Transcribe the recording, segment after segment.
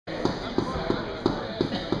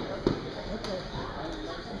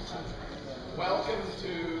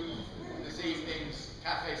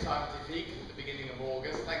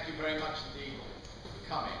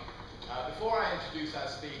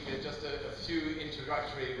few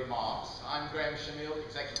introductory remarks. I'm Graham Shamil,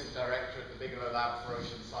 Executive Director at the Bigelow Lab for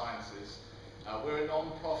Ocean Sciences. We're a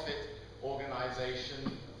non-profit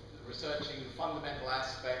organization researching the fundamental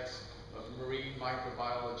aspects of marine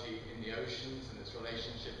microbiology in the oceans and its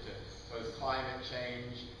relationship to both climate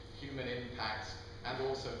change, human impacts, and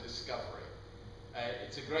also discovery.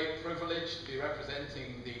 It's a great privilege to be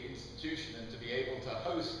representing the institution and to be able to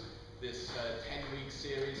host this 10-week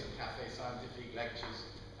series of Café Scientifique lectures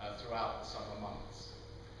throughout the summer months.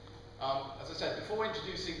 As I said, before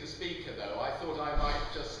introducing the speaker, though, I thought I might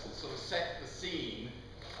just sort of set the scene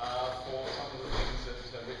for some of the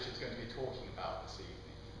things that Richard's going to be talking about this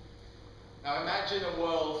evening. Now, imagine a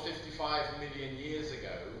world 55 million years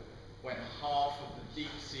ago when half of the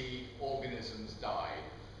deep-sea organisms died.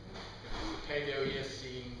 It was the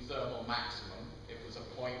Paleoeocene thermal maximum. It was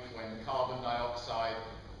a point when carbon dioxide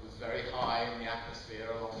was very high in the atmosphere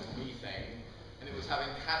along with methane, and it was having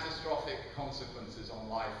catastrophic consequences on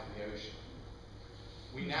life in the ocean.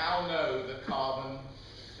 We now know that carbon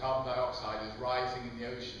dioxide is rising in the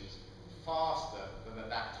oceans faster than at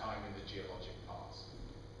that time in the geologic past.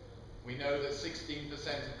 We know that 16%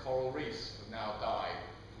 of coral reefs have now died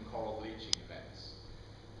from coral bleaching events.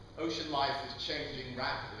 Ocean life is changing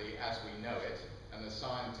rapidly as we know it, and as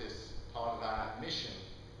scientists, part of our mission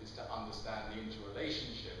is to understand the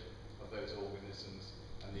interrelationship of those organisms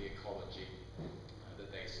and the ecology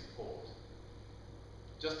that they support.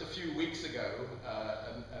 Just a few weeks ago,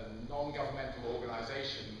 a non-governmental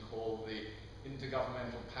organization called the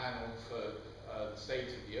Intergovernmental Panel for the State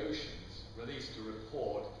of the Oceans released a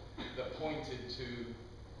report that pointed to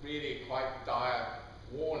really quite dire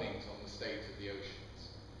warnings on the state of the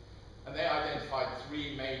oceans. And they identified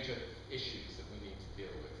three major issues that we need to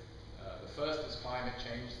deal with. The first is climate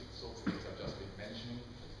change, the sorts of things I've just been mentioning.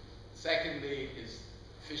 Secondly is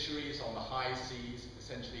fisheries on the high seas,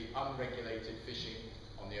 essentially unregulated fishing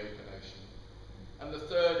on the open ocean. And the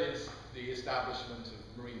third is the establishment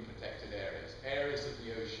of marine protected areas, areas of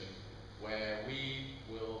the ocean where we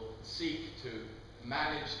will seek to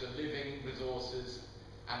manage the living resources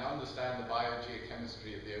and understand the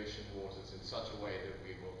biogeochemistry of the ocean waters in such a way that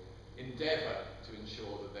we will endeavor to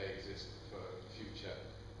ensure that they exist for future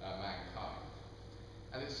mankind.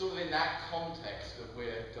 And it's sort of in that context that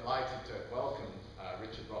we're delighted to welcome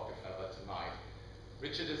Richard Rockefeller tonight.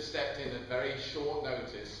 Richard has stepped in at very short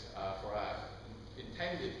notice for our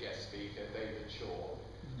intended guest speaker, David Shaw,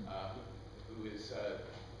 who is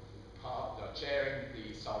chairing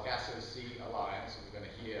the Sargasso Sea Alliance, and we're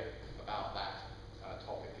going to hear about that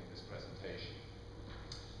topic in this presentation.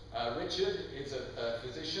 Richard is a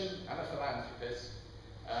physician and a philanthropist.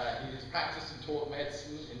 He has practiced and taught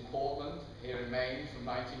medicine in Portland, here in Maine, from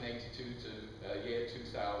 1982 to year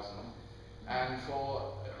 2000. And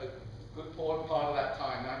for a good part of that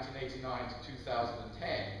time, 1989 to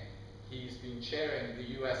 2010, he's been chairing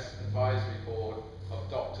the US Advisory Board of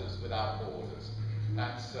Doctors Without Borders.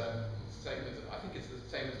 That's same as, I think it's the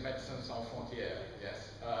same as Médecins Sans Frontières, yes.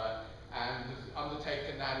 And has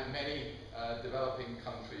undertaken that in many developing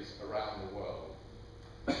countries around the world.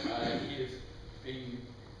 He has been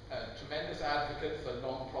a tremendous advocate for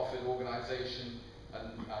non-profit organization and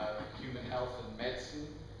human health and medicine,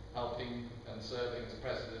 helping and serving as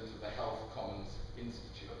president of the Health Commons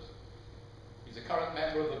Institute. He's a current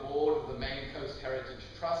member of the board of the Maine Coast Heritage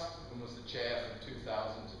Trust and was the chair from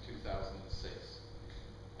 2000 to 2006.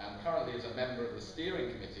 And currently is a member of the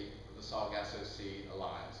steering committee of the Sargasso Sea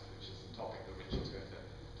Alliance, which is the topic that Richard's going to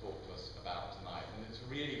talk to us about tonight. And it's a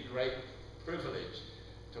really great privilege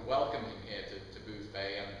to welcome him here to Booth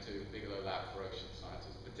Bay and to Bigelow Lab for Ocean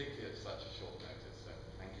Sciences, particularly at such a short notice. So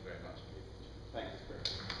thank you very much indeed. Thank you,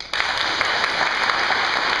 Chris.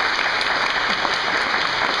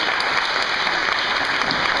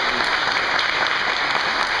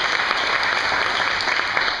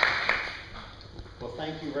 Well,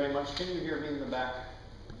 thank you very much. Can you hear me in the back?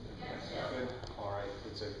 Yes. Good. All right.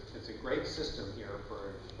 It's a great system here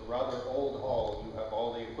for a rather old hall. You have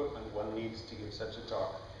all the equipment one needs to give such a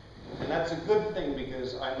talk. And that's a good thing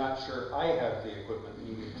because I'm not sure I have the equipment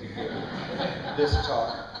needed to give this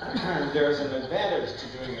talk. There's an advantage to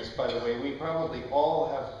doing this, by the way. We probably all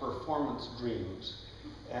have performance dreams.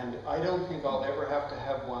 And I don't think I'll ever have to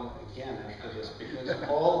have one again after this because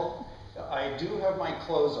I do have my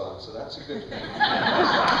clothes on, so that's a good thing.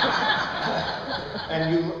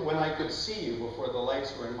 And when I could see you before the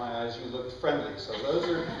lights were in my eyes, you looked friendly. So those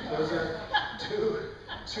are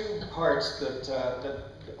two parts that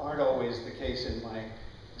aren't always the case in my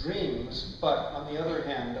dreams. But on the other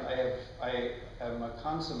hand, I am a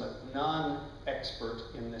consummate non-expert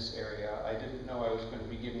in this area. I didn't know I was going to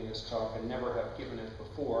be giving this talk and never have given it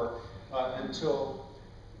before. until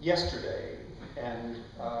yesterday, and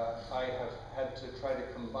I have had to try to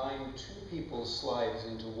combine two people's slides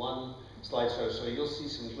into one slideshow, so you'll see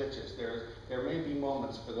some glitches. There may be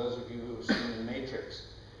moments, for those of you who have seen The Matrix,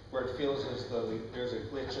 where it feels as though there's a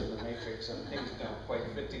glitch in The Matrix and things don't quite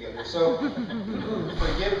fit together. So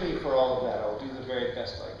forgive me for all of that. I'll do the very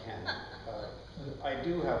best I can. I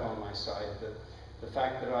do have on my side the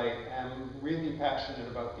fact that I am really passionate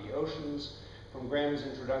about the oceans. From Graham's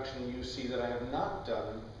introduction, you see that I have not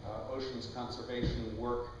done oceans conservation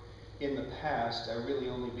work in the past. I really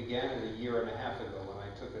only began it a year and a half ago when I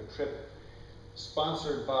took a trip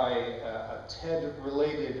sponsored by a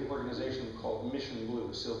TED-related organization called Mission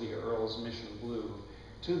Blue, Sylvia Earle's Mission Blue,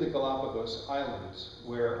 to the Galapagos Islands,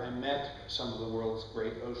 where I met some of the world's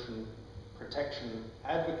great ocean protection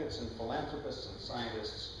advocates and philanthropists and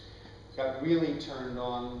scientists, got really turned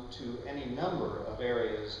on to any number of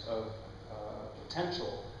areas of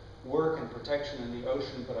potential work and protection in the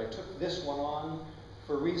ocean, but I took this one on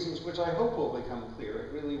for reasons which I hope will become clear.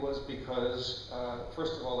 It really was because,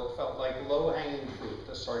 first of all, it felt like low-hanging fruit.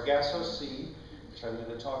 The Sargasso Sea, which I'm going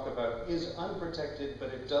to talk about, is unprotected, but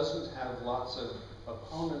it doesn't have lots of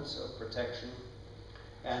opponents of protection.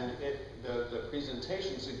 And the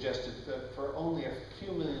presentation suggested that for only a few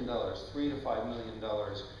 $1 million, $3 to $5 million,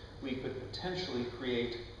 we could potentially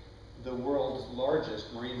create the world's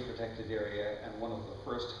largest marine protected area and one of the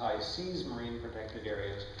first high seas marine protected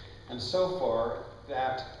areas. And so far,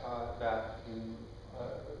 that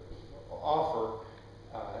offer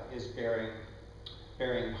is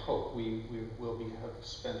bearing hope. We will have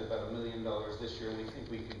spent about $1 million this year, and we think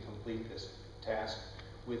we can complete this task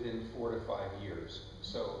within 4 to 5 years.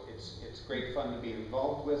 So it's great fun to be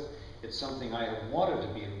involved with. It's something I have wanted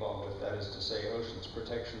to be involved with, that is to say, oceans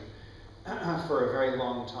protection, for a very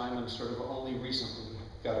long time, and sort of only recently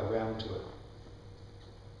got around to it.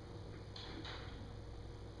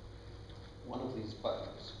 One of these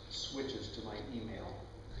buttons switches to my email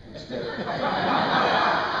instead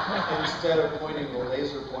of pointing the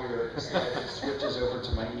laser pointer at the slide, it switches over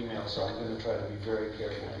to my email, so I'm going to try to be very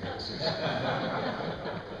careful here.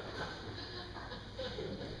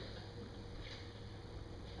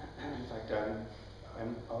 In fact,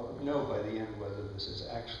 I'll know by the end whether this is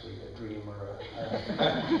actually a dream or if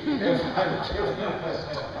I'm killing this.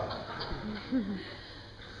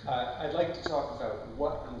 I'd like to talk about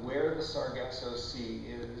what and where the Sargasso Sea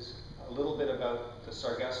is, a little bit about the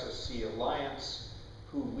Sargasso Sea Alliance,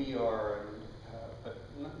 who we are, but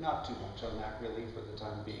not too much on that really for the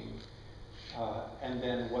time being. And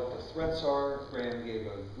then what the threats are. Graham gave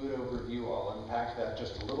a good overview. I'll unpack that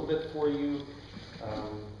just a little bit for you.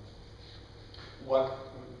 What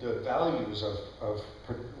the values of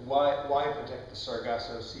why protect the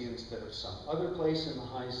Sargasso Sea instead of some other place in the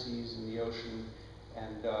high seas in the ocean,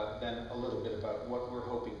 and then a little bit about what we're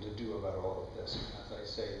hoping to do about all of this. As I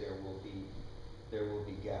say, there will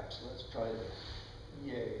be gaps. Let's try the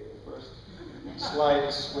the first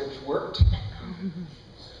slide switch worked.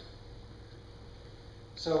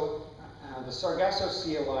 So the Sargasso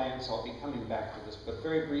Sea Alliance, I'll be coming back to this, but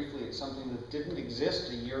very briefly, it's something that didn't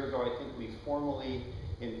exist a year ago. I think we formally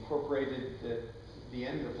incorporated the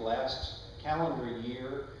end of last calendar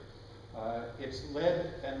year. It's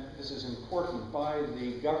led, and this is important, by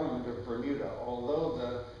the government of Bermuda,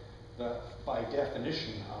 although by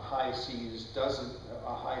definition a high seas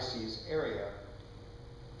area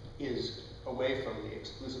is away from the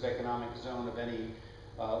exclusive economic zone of any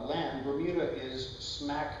land. Bermuda is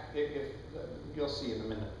smack, if you'll see in a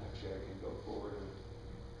minute, actually I can go forward and,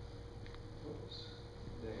 oops,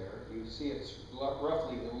 there, you see it's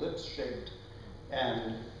roughly ellipse-shaped,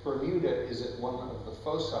 and Bermuda is at one of the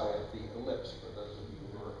foci of the ellipse, for those of you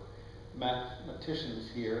who are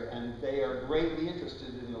mathematicians here, and they are greatly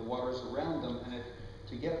interested in the waters around them, and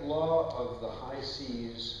to get law of the high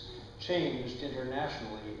seas changed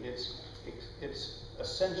internationally, it's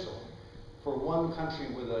essential for one country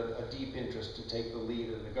with a deep interest to take the lead,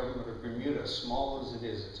 and the government of Bermuda, small as it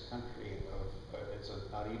is, it's a country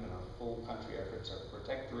not even a full country effort, it's a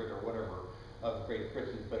protectorate or whatever of Great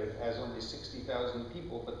Britain, but it has only 60,000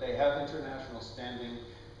 people, but they have international standing.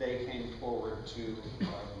 They came forward to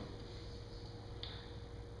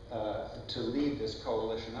lead this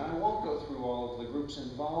coalition. And I won't go through all of the groups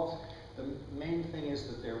involved. The main thing is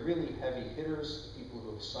that they're really heavy hitters, people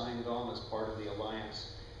who have signed on as part of the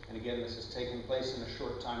alliance. And again, this has taken place in a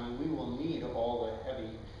short time, and we will need all the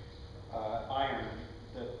heavy iron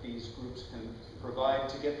that these groups can provide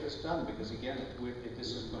to get this done, because again,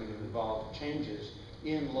 this is going to involve changes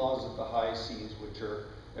in laws of the high seas, which are,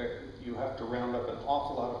 you have to round up an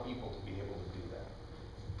awful lot of people to be able to do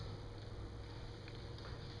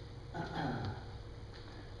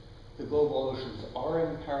the global oceans are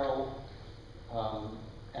in peril,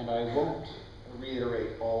 and I won't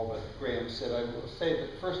reiterate all that Graham said. I will say that,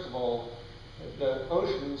 first of all, the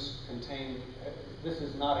oceans contain, this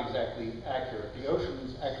is not exactly accurate. The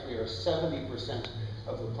oceans actually are 70%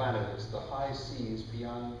 of the planet. It's the high seas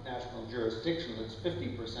beyond national jurisdiction that's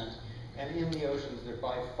 50%. And in the oceans, they're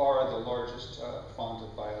by far the largest font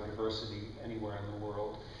of biodiversity anywhere in the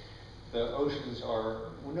world. The oceans are,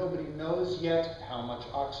 nobody knows yet how much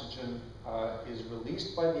oxygen is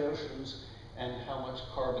released by the oceans and how much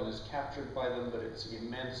carbon is captured by them, but it's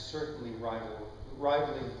immense, certainly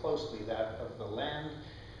rivaling closely that of the land.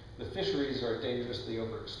 The fisheries are dangerously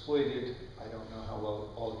overexploited. I don't know how well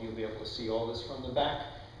all of you will be able to see all this from the back.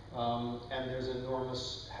 And there's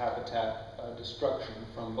enormous habitat destruction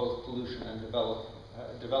from both pollution and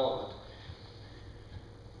development.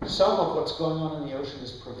 Some of what's going on in the ocean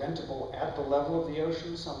is preventable at the level of the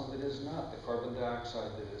ocean. Some of it is not. The carbon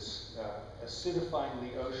dioxide that is acidifying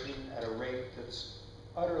the ocean at a rate that's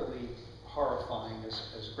utterly horrifying.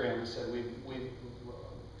 As Graham said,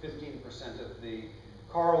 15% of the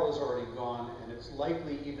coral is already gone, and it's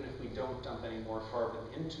likely, even if we don't dump any more carbon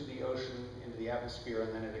into the ocean, into the atmosphere,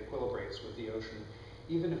 and then it equilibrates with the ocean,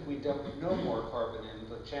 even if we dump no more carbon in,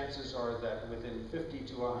 the chances are that within 50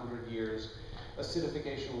 to 100 years,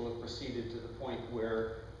 acidification will have proceeded to the point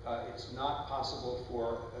where it's not possible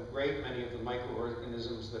for a great many of the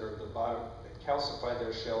microorganisms that are at the bottom, that calcify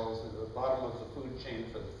their shells at the bottom of the food chain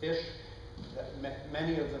for the fish.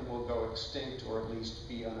 Many of them will go extinct or at least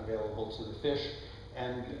be unavailable to the fish,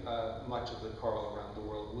 and much of the coral around the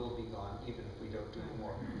world will be gone even if we don't do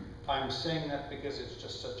more. I'm saying that because it's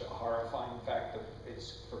just such a horrifying fact that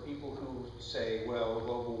it's for people who say, well,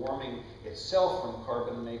 global warming itself from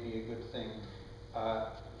carbon may be a good thing.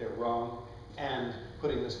 They're wrong, and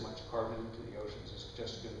putting this much carbon into the oceans is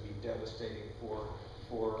just going to be devastating for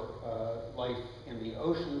life in the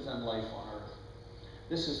oceans and life on Earth.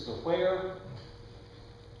 This is the where.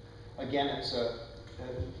 Again, it's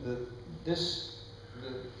the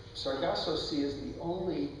Sargasso Sea is the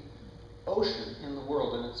only ocean in the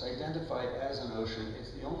world, and it's identified as an ocean.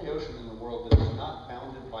 It's the only ocean in the world that is not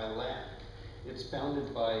bounded by land. It's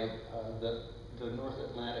bounded by the North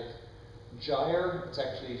Atlantic gyre. It's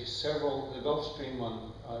actually several, the Gulf Stream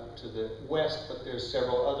to the west, but there's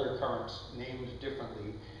several other currents named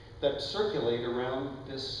differently that circulate around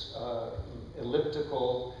this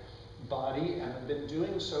elliptical body, and have been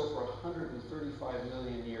doing so for 135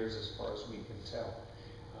 million years as far as we can tell.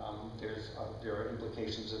 There are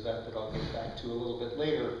implications of that I'll get back to a little bit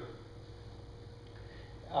later.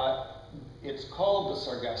 It's called the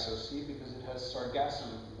Sargasso Sea because it has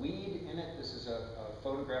sargassum weed in it. This is a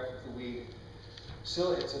photograph of the weed.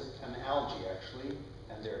 So it's an algae, actually,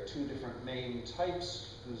 and there are two different main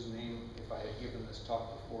types whose name, if I had given this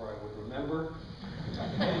talk before, I would remember.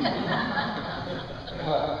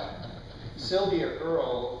 Sylvia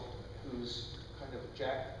Earle, who's kind of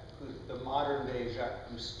the modern day Jacques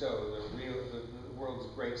Cousteau, the world's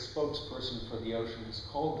great spokesperson for the ocean, has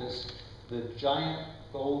called this the giant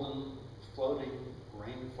golden floating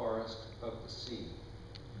rainforest of the sea.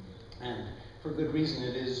 And for good reason.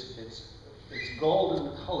 It's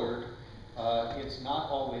golden colored. It's not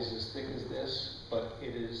always as thick as this, but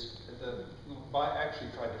it is. I actually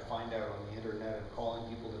tried to find out on the internet and calling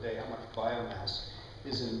people today how much biomass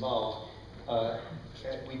is involved.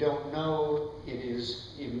 We don't know. It is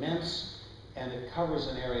immense, and it covers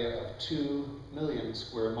an area of 2 million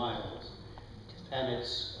square miles. And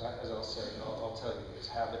it's, as I'll say, I'll tell you, it's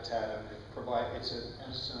habitat, and it's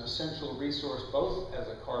an essential resource, both as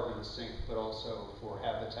a carbon sink, but also for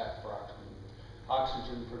habitat for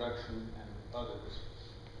oxygen production and others.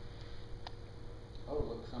 Oh,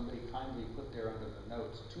 look, somebody kindly put there under the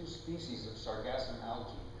notes 2 species of sargassum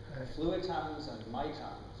algae, fluitans and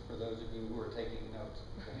mitans, for those of you who are taking notes.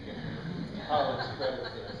 How it's spread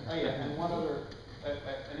with this. Oh yeah, and one other,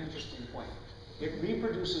 an interesting point. It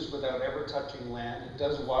reproduces without ever touching land. It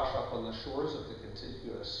does wash up on the shores of the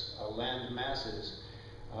contiguous land masses,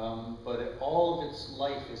 but all of its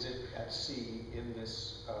life is at sea in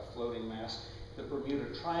this floating mass. The Bermuda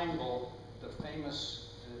Triangle, the famous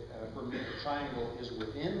Bermuda Triangle, is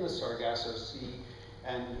within the Sargasso Sea,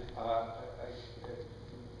 and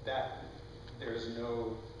that there's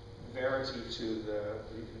no verity to the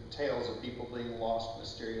tales of people being lost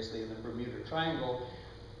mysteriously in the Bermuda Triangle.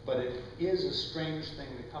 But it is a strange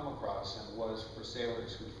thing to come across, and was for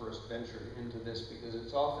sailors who first ventured into this, because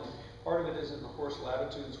it's often, part of it is in the horse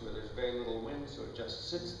latitudes where there's very little wind, so it just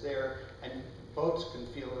sits there, and boats can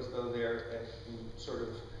feel as though they're sort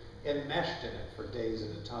of enmeshed in it for days at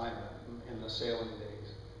a time in the sailing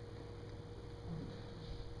days.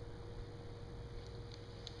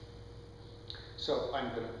 So I'm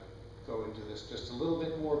going to go into this just a little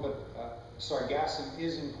bit more, but sargassum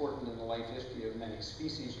is important in the life history of many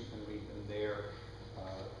species. You can read them there.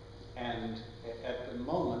 And at the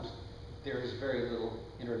moment, there is very little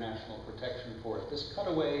international protection for it. This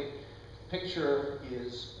cutaway picture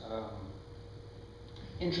is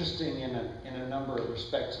interesting in a number of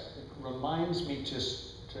respects. It reminds me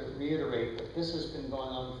just to reiterate that this has been going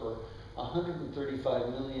on for 135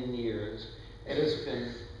 million years. It has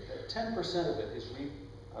been, 10% of it is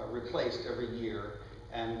replaced every year,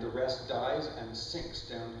 and the rest dies and sinks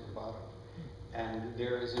down to the bottom. And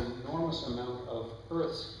there is an enormous amount of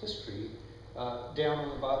Earth's history down on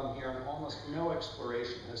the bottom here, and almost no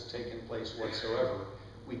exploration has taken place whatsoever.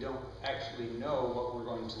 We don't actually know what we're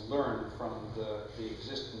going to learn from the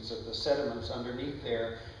existence of the sediments underneath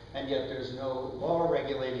there, and yet there's no law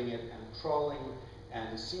regulating it, and trawling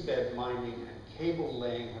and seabed mining and cable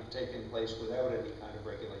laying have taken place without any kind of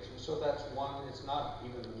regulation. So that's one. It's not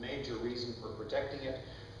even a major reason for protecting it,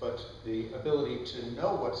 but the ability to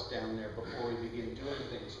know what's down there before we begin doing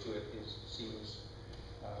things to it seems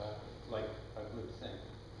like a good thing.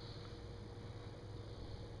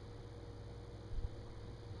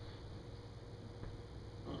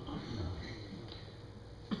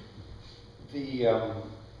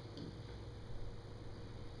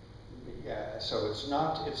 Yeah, so it's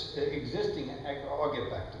existing. I'll get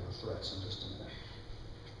back to the threats in just a minute.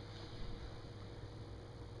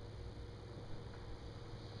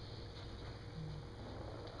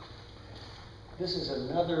 This is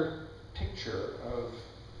another picture of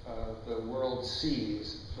the world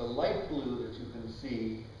seas. The light blue that you can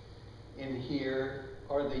see in here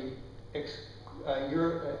are the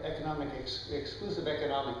exclusive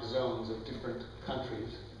economic zones of different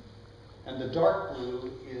countries. And the dark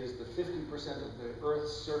blue is the 50% of the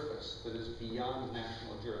Earth's surface that is beyond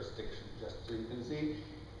national jurisdiction. Just so you can see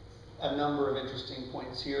a number of interesting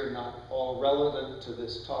points here, not all relevant to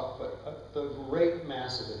this talk, but the great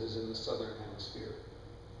mass of it is in the southern hemisphere.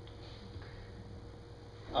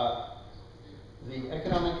 The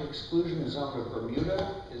economic exclusion zone of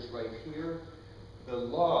Bermuda is right here. The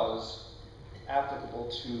laws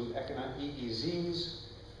applicable to EEZs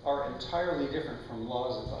are entirely different from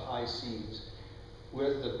laws of the high seas.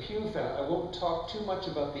 With the Pew Foundation, I won't talk too much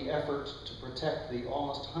about the effort to protect the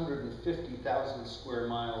almost 150,000 square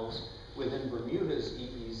miles within Bermuda's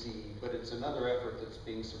EEZ, but it's another effort that's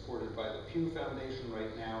being supported by the Pew Foundation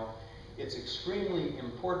right now. It's extremely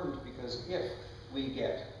important because if we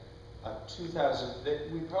get a 2,000,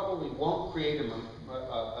 we probably won't create a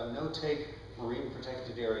no-take marine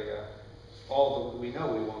protected area. We know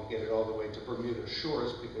we won't get it all the way to Bermuda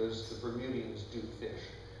shores because the Bermudians do fish.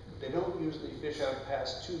 They don't usually fish out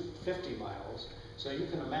past 50 miles. So you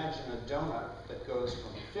can imagine a donut that goes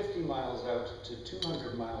from 50 miles out to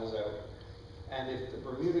 200 miles out. And if the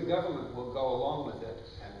Bermuda government will go along with it,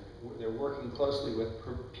 and they're working closely with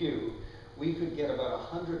Pew, we could get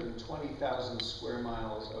about 120,000 square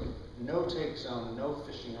miles of no-take zone, no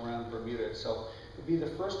fishing around Bermuda itself. It would be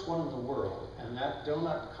the first one in the world, and that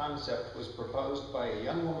donut concept was proposed by a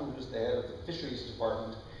young woman who's the head of the fisheries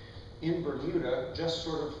department in Bermuda, just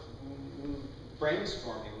sort of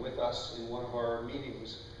brainstorming with us in one of our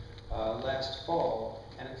meetings last fall,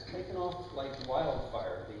 and it's taken off like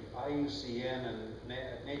wildfire. The IUCN and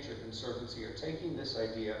Nature Conservancy are taking this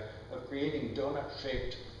idea of creating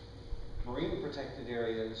donut-shaped marine protected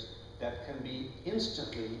areas that can be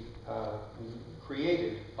instantly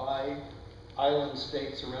created by island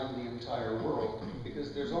states around the entire world,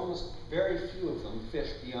 because there's almost very few of them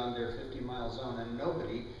fish beyond their 50-mile zone, and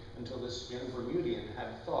nobody until this young Bermudian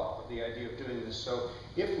had thought of the idea of doing this. So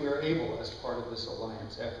if we're able, as part of this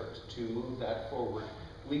alliance effort, to move that forward,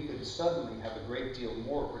 we could suddenly have a great deal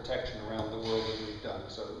more protection around the world than we've done.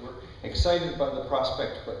 So we're excited by the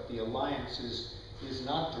prospect, but the alliance is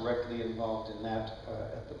not directly involved in that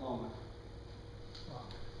at the moment.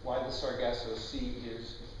 Why the Sargasso Sea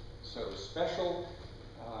is so special.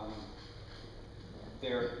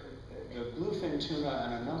 The bluefin tuna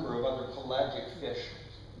and a number of other pelagic fish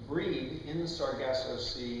breed in the Sargasso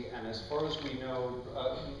Sea, and as far as we know,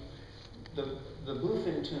 the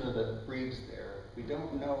bluefin tuna that breeds there, we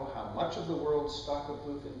don't know how much of the world's stock of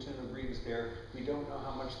bluefin tuna breeds there. We don't know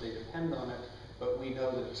how much they depend on it, but we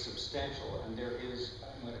know that it's substantial, and there is, I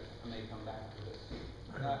may come back to this.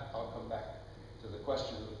 I'll come back to the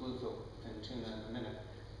question of the bluefin tuna in a minute.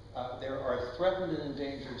 There are threatened and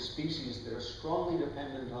endangered species that are strongly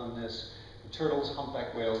dependent on this. The turtles,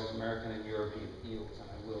 humpback whales, American and European eels, and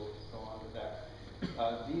I will go on to that.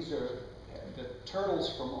 These are the turtles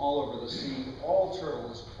from all over the sea. All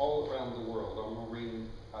turtles all around the world, or marine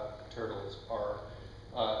turtles, are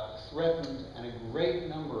threatened, and a great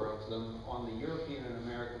number of them on the European and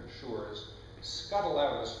American shores scuttle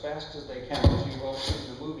out as fast as they can, as you've all seen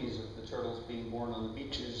in the movies of the turtles being born on the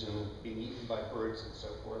beaches and being eaten by birds and so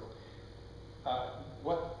forth.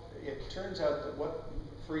 It turns out that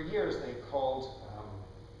for years they called,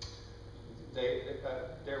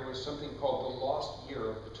 there was something called the lost year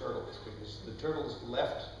of the turtles, because the turtles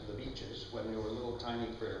left the beaches when they were little tiny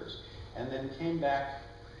critters, and then came back,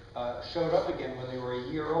 showed up again when they were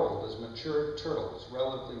a year old as mature turtles,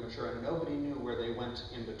 relatively mature, and nobody knew where they went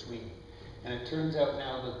in between. And it turns out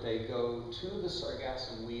now that they go to the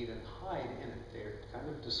Sargasso weed and hide in it. They're kind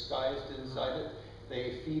of disguised inside it.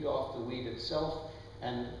 They feed off the weed itself,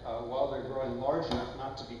 and while they're growing large enough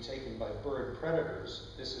not to be taken by bird predators,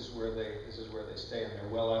 this is where they stay, and they're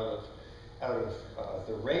well out of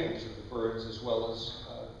the range of the birds, as well as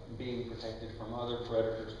being protected from other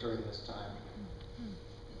predators during this time.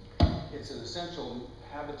 It's an essential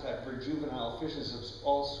habitat for juvenile fishes of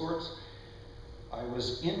all sorts. I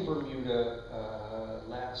was in Bermuda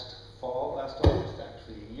last August,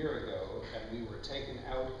 actually, a year ago, and we were taken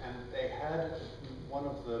out, and they had, one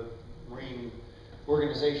of the marine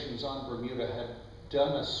organizations on Bermuda had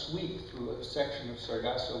done a sweep through a section of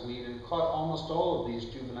Sargasso weed and caught almost all of these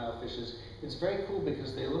juvenile fishes. It's very cool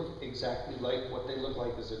because they look exactly like what they look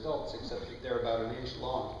like as adults, except that they're about an inch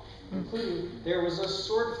long. Including, there was a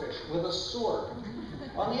swordfish with a sword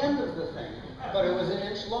on the end of the thing, but it was an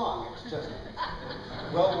inch long. It's just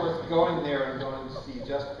well worth going there and going to see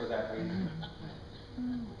just for that reason.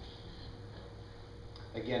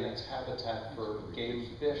 Again, it's habitat for game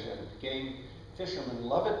fish, and game fishermen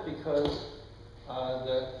love it because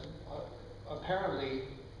apparently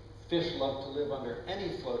fish love to live under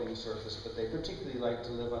any floating surface, but they particularly like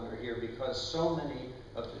to live under here because so many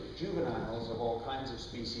of the juveniles of all kinds of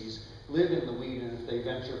species live in the weed, and if they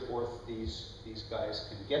venture forth, these guys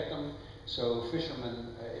can get them. So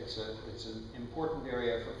fishermen, it's an important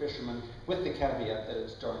area for fishermen, with the caveat that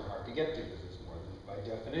it's darn hard to get to, because it's more than, by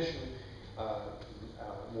definition,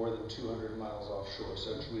 more than 200 miles offshore.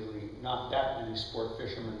 So it's really not that many sport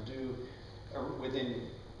fishermen do. Within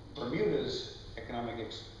Bermuda's economic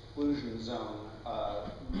exclusion zone,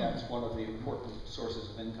 that's one of the important sources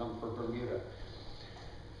of income for Bermuda.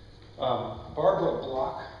 Barbara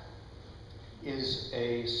Block is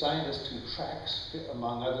a scientist who tracks,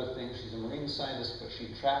 among other things, she's a marine scientist, but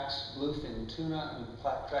she tracks bluefin tuna and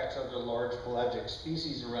tracks other large pelagic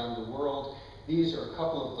species around the world. These are a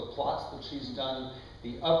couple of the plots that she's done.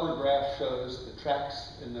 The upper graph shows the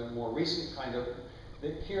tracks in the more recent kind of,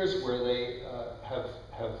 here's where they have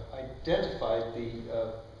identified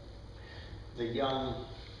the young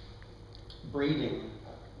breeding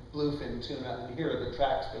bluefin tuna, and here are the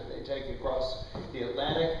tracks that they take across the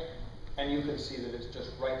Atlantic, and you can see that it's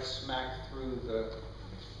just right smack through the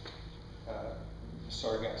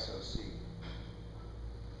Sargasso Sea.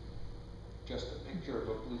 Just a picture of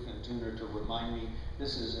a bluefin tuna to remind me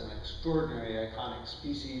this is an extraordinary iconic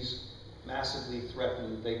species, massively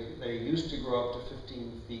threatened. They used to grow up to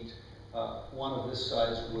 15 feet. One of this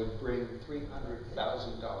size would bring $300,000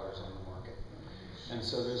 on the market. And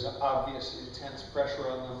so there's an obvious intense pressure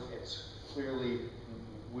on them. It's clearly,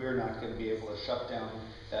 we're not going to be able to shut down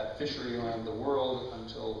that fishery around the world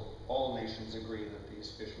until all nations agree that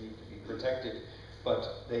these fish need to be protected.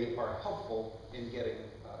 But they are helpful in getting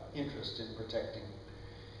interest in protecting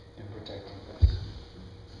this.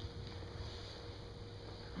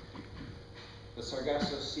 The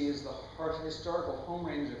Sargasso Sea is the historical home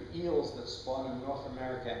range of eels that spawn in North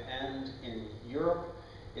America and in Europe.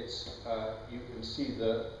 It's, you can see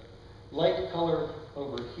the light color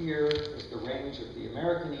over here is the range of the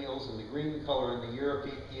American eels, and the green color in the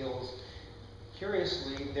European eels.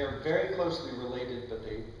 Curiously, they're very closely related, but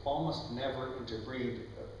they almost never interbreed.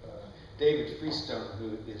 David Freestone,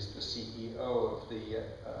 who is the CEO of the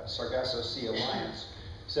Sargasso Sea Alliance,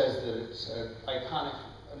 says that it's iconic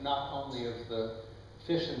not only of the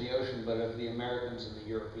fish in the ocean, but of the Americans and the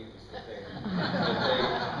Europeans, that they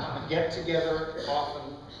get together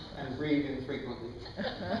often and breed infrequently.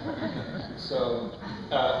 So,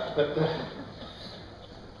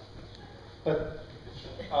 the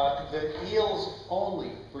eels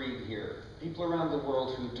only breed here. People around the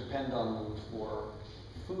world who depend on them for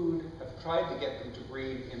food have tried to get them to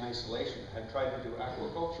breed in isolation, have tried to do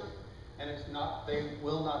aquaculture, and it's not, they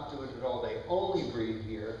will not do it at all. They only breed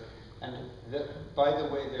here, and by the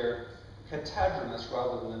way, they're catadromous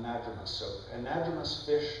rather than anadromous. So anadromous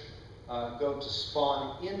fish go to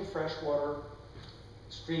spawn in freshwater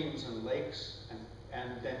streams and lakes,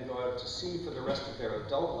 and then go out to sea for the rest of their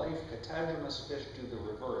adult life. Catadromous fish do the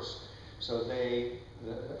reverse. So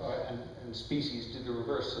and species do the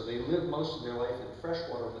reverse. So they live most of their life in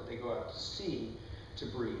freshwater, but they go out to sea to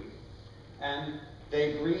breed. And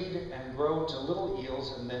they breed and grow to little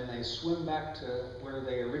eels, and then they swim back to where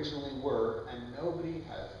they originally were, and nobody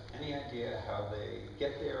has any idea how they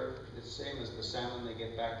get there. It's the same as the salmon. They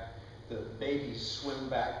get back, the babies swim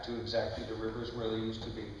back to exactly the rivers where they used to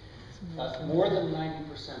be. More than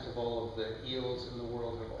 90% of all of the eels in the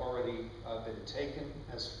world have already been taken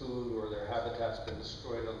as food, or their habitat's been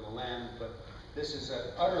destroyed on the land, but this is an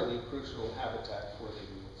utterly crucial habitat for the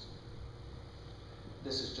eels.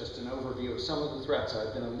 This is just an overview of some of the threats.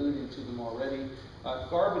 I've been alluding to them already.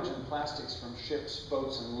 Garbage and plastics from ships,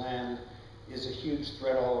 boats, and land is a huge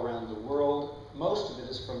threat all around the world. Most of it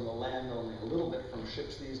is from the land, only a little bit from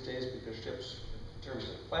ships these days, because ships, in terms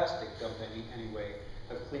of plastic dumping anyway,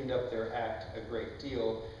 have cleaned up their act a great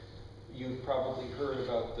deal. You've probably heard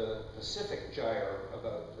about the Pacific gyre,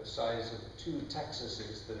 about the size of 2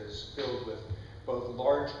 Texases, that is filled with both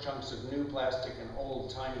large chunks of new plastic and old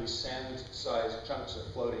tiny sand-sized chunks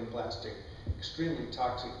of floating plastic, extremely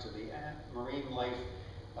toxic to the marine life.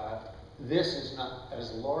 This is not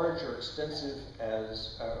as large or extensive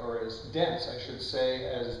as, or as dense, I should say,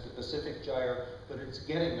 as the Pacific gyre, but it's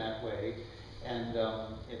getting that way, and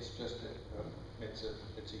it's just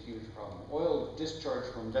it's a huge problem. Oil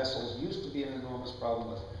discharge from vessels used to be an enormous problem,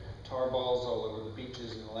 with tar balls all over the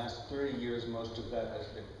beaches. In the last 30 years, most of that has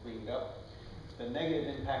been cleaned up. The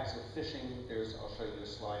negative impacts of fishing, I'll show you a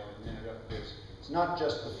slide in a minute up there. It's not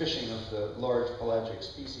just the fishing of the large pelagic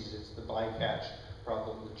species, it's the bycatch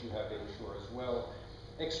problem that you have inshore as well.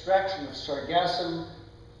 Extraction of sargassum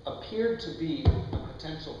appeared to be a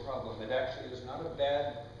potential problem. It actually is not a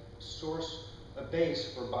bad source, a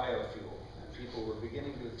base for biofuel. And people were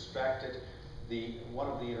beginning to extract it. One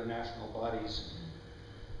of the international bodies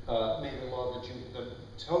made a law that the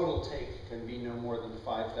total take can be no more than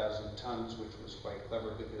 5,000 tons, which was quite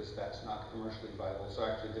clever because that's not commercially viable. So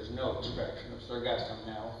actually there's no extraction of sargassum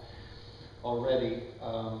now already.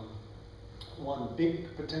 One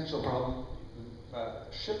big potential problem,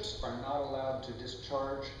 ships are not allowed to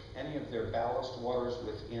discharge any of their ballast waters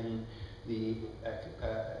within the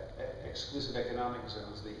exclusive economic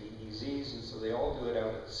zones, the EEZs, and so they all do it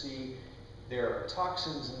out at sea. There are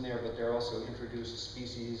toxins in there, but there are also introduced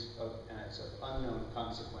species, and it's of unknown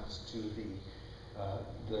consequence to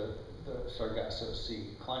the Sargasso Sea.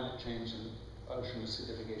 Climate change and ocean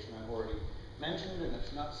acidification I've already mentioned, and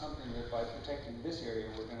it's not something that by protecting this area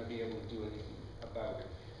we're going to be able to do anything about.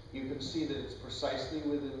 You can see that it's precisely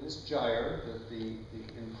within this gyre, that the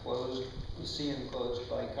sea enclosed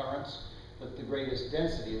by currents, that the greatest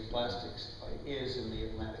density of plastics is in the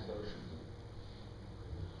Atlantic Ocean.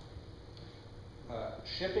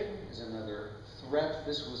 Shipping is another threat.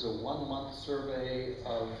 This was a 1-month survey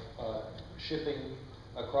of shipping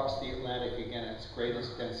across the Atlantic. Again, its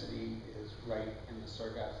greatest density is right in the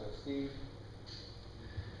Sargasso Sea.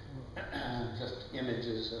 Just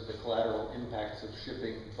images of the collateral impacts of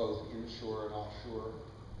shipping, both inshore and offshore.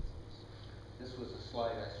 This was a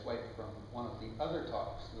slide I swiped from one of the other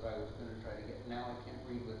talks that I was going to try to get. Now I can't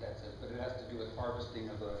read what that says, but it has to do with harvesting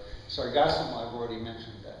of the sargassum. I've already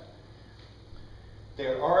mentioned that.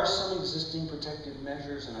 There are some existing protective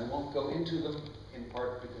measures, and I won't go into them, in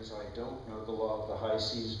part because I don't know the law of the high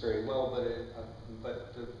seas very well,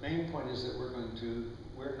 but the main point is that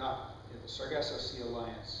we're not, in the Sargasso Sea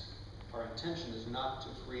Alliance, our intention is not to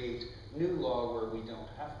create new law where we don't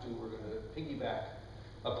have to. We're going to piggyback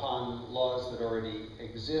upon laws that already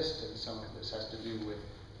exist, and some of this has to do with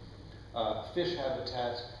fish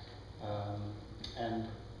habitat and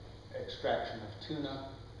extraction of tuna.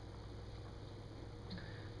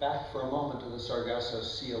 Back for a moment to the Sargasso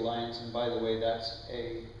Sea Alliance, and by the way, that's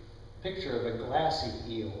a picture of a glassy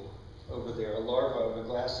eel over there, a larva of a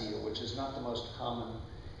glassy eel, which is not the most common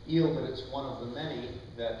eel, but it's one of the many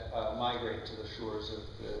that migrate to the shores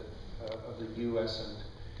of the US and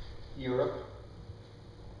Europe.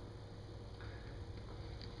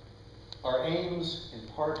 Our aims, in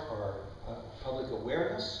part, are public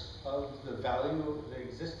awareness of the value, the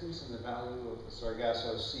existence and the value of the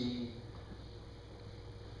Sargasso Sea,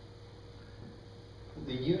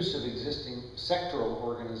 the use of existing sectoral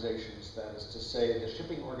organizations, that is to say the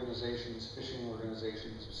shipping organizations, fishing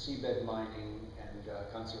organizations, seabed mining,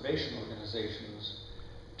 and conservation organizations,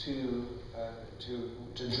 to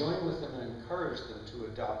join with them and encourage them to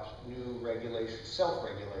adopt new regulation,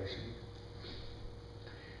 self-regulation,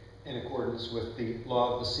 in accordance with the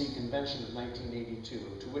Law of the Sea Convention of 1982,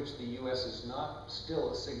 to which the U.S. is not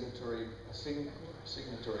still a signatory,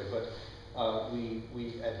 but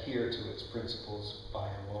we adhere to its principles by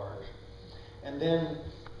and large. And then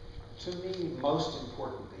to me, most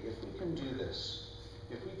importantly, if we can do this,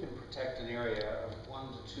 if we can protect an area of 1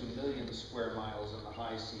 to 2 million square miles in the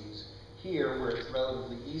high seas, here, where it's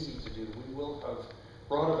relatively easy to do, we will have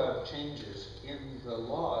brought about changes in the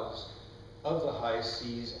laws of the high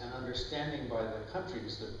seas and understanding by the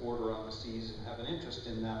countries that border on the seas and have an interest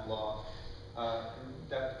in that law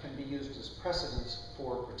that can be used as precedents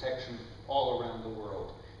for protection all around the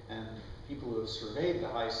world. And people who have surveyed the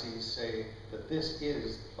high seas say that this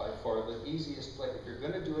is by far the easiest place. If you're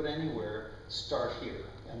going to do it anywhere, start here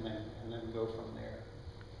and then go from there.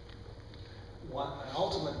 An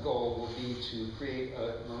ultimate goal will be to create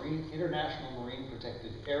a international marine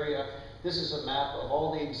protected area. This is a map of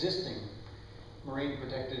all the existing marine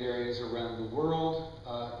protected areas around the world.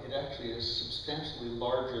 It actually is substantially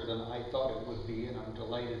larger than I thought it would be, and I'm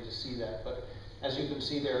delighted to see that. But as you can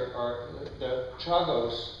see, there are the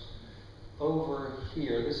Chagos over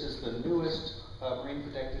here. This is the newest marine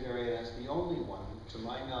protected area, and it's the only one, to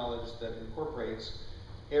my knowledge, that incorporates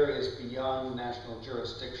areas beyond national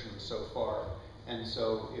jurisdiction so far. And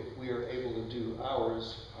so if we are able to do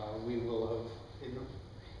ours, we will have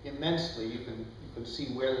immensely, you can see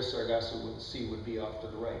where the Sargasso Sea would be off to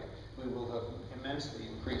the right. We will have immensely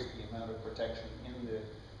increased the amount of protection in the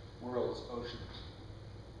world's oceans.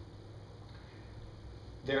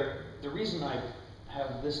 The reason I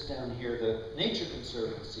have this down here, the Nature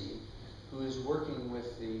Conservancy, who is working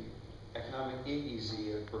with the Economic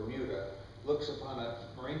EEZ of Bermuda, looks upon a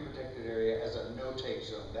marine protected area as a no-take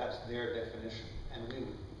zone. That's their definition. And it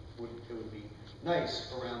would be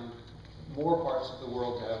nice around more parts of the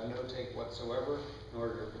world to have no-take whatsoever in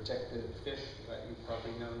order to protect the fish. You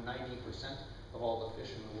probably know 90% of all the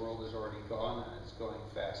fish in the world is already gone, and it's going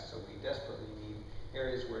fast. So we desperately need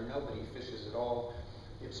areas where nobody fishes at all.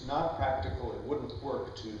 It's not practical. It wouldn't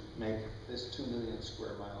work to make this 2 million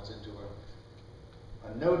square miles into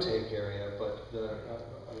a no-take area, but the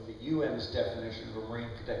UN's definition of a marine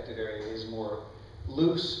protected area is more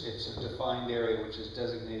loose. It's a defined area which is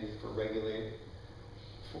designated for regulated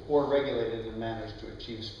and managed to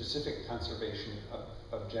achieve specific conservation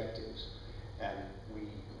objectives. And we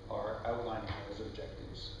are outlining those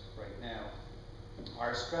objectives right now.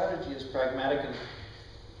 Our strategy is pragmatic, and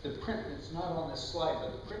it's not on this slide,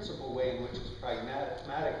 but the principal way in which it's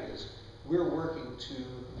pragmatic is we're working to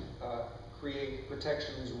create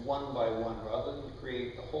protections one by one, rather than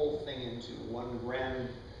create the whole thing into one grand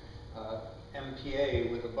MPA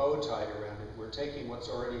with a bow tied around it. We're taking what's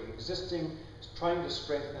already existing, trying to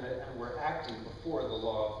strengthen it, and we're acting before the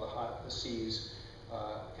law of the seas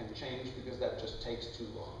can change, because that just takes too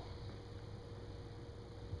long.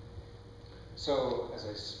 So, as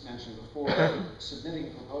I mentioned before,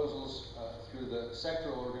 submitting proposals through the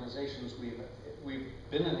sectoral organizations. We've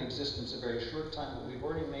been in existence a very short time, but we've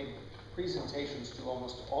already made presentations to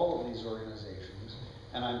almost all of these organizations,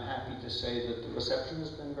 and I'm happy to say that the reception has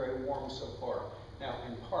been very warm so far. Now,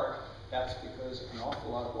 in part, that's because an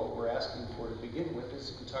awful lot of what we're asking for to begin with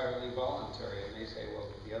is entirely voluntary, and they say, well,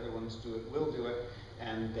 if the other ones do it, we'll do it,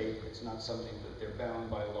 and it's not something that they're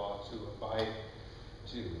bound by law to abide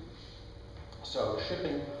to. So,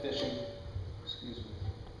 shipping, fishing, excuse me,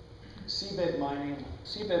 seabed mining.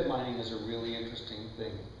 Seabed mining is a really interesting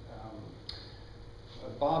thing.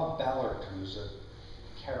 Bob Ballard, who's a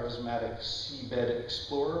charismatic seabed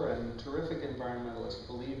explorer and terrific environmentalist,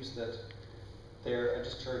 believes that I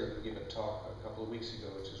just heard him give a talk a couple of weeks ago,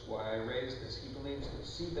 which is why I raised this. He believes that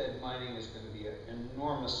seabed mining is going to be an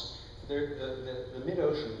enormous, the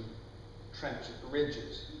mid-ocean trench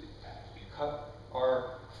ridges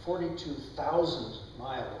are 42,000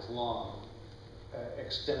 miles long,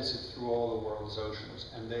 extensive through all the world's oceans,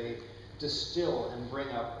 and they distill and bring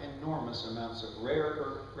up enormous amounts of rare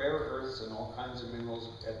earths and all kinds of minerals,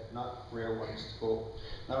 not rare ones, gold,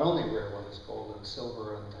 not only rare ones, gold and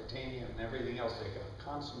silver and titanium and everything else. They can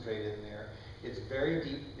concentrate in there. It's very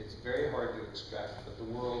deep, it's very hard to extract, but the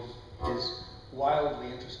world is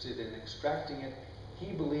wildly interested in extracting it.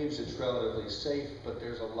 He believes it's relatively safe, but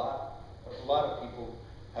there's a lot of people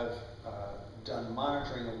have done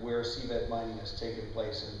monitoring of where seabed mining has taken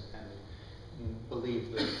place and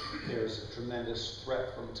believe that there's a tremendous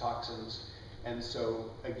threat from toxins. And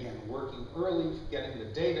so, again, working early, getting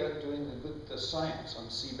the data, doing the science on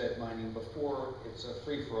seabed mining before it's a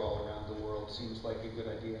free-for-all around the world seems like a good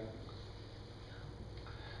idea.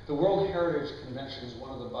 The World Heritage Convention is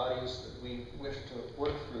one of the bodies that we wish to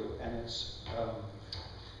work through, and it's,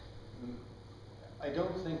 I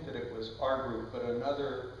don't think that it was our group, but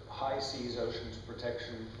another high seas oceans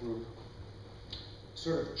protection group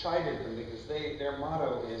sort of chided them, because their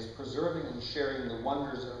motto is preserving and sharing the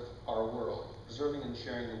wonders of our world. Preserving and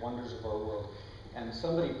sharing the wonders of our world. And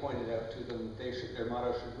somebody pointed out to them that their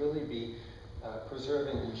motto should really be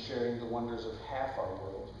preserving and sharing the wonders of half our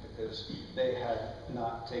world, because they had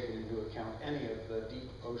not taken into account any of the deep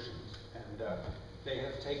oceans. And they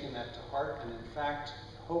have taken that to heart, and in fact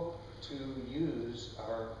hope to use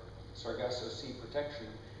our Sargasso Sea protection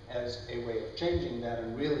as a way of changing that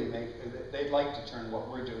and really they'd like to turn what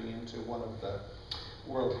we're doing into one of the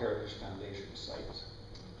World Heritage Foundation sites.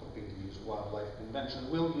 Hoping to use Wildlife Convention.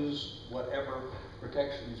 We'll use whatever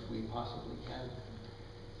protections we possibly can.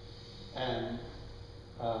 And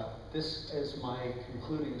this is my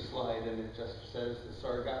concluding slide, and it just says the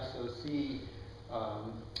Sargasso Sea,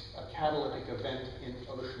 a catalytic event in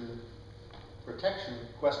ocean protection,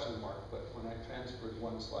 question mark, but when I transferred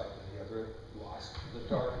one slide to the other, it lost the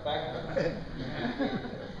dark background.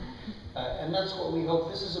 And that's what we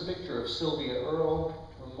hope. This is a picture of Sylvia Earle,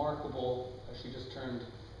 remarkable. She just turned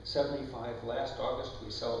 75 last August.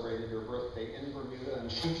 We celebrated her birthday in Bermuda,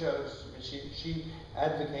 and she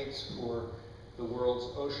advocates for the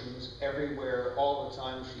world's oceans everywhere, all the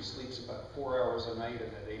time. She sleeps about 4 hours a night,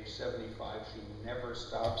 and at age 75, she never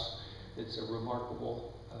stops. It's a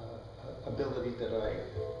remarkable ability that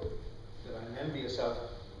I'm envious of.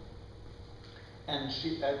 And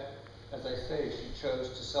she, as I say, she chose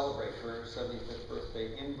to celebrate her 75th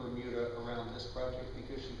birthday in Bermuda around this project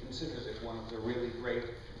because she considers it one of the really great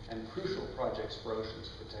and crucial projects for oceans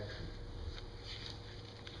protection.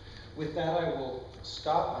 With that, I will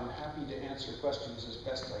stop. I'm happy to answer questions as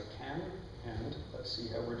best I can, and let's see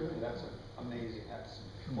how we're doing. That's amazing. That's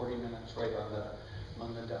 40 minutes right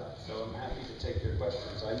on the dot. So I'm happy to take your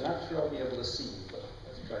questions. I'm not sure I'll be able to see you, but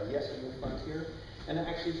let's try. Yes, in the front here. And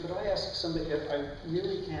actually, could I ask somebody, I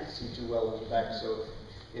really can't see too well in the back, so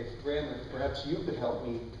if Graham, if perhaps you could help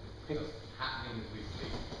me pick. Happening as we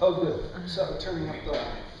speak. Oh, good. So turning up the,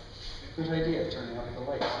 good idea, turning up the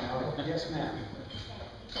lights. Now, yes, ma'am.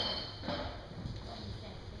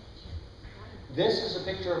 This is a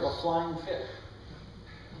picture of a flying fish.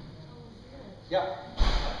 Yeah.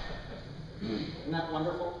 Isn't that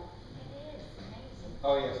wonderful?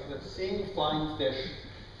 Oh yes, but seeing flying fish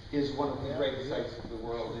is one of the great sights of the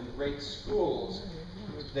world. In great schools,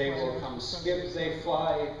 they will come skip, they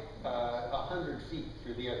fly 100 feet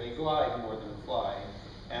through the air. They glide more than fly.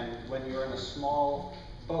 And when you're in a small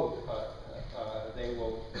boat, they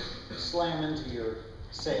will slam into your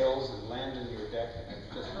sails and land into your deck. And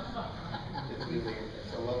it's just,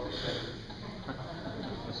 it's a lovely thing.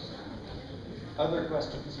 Other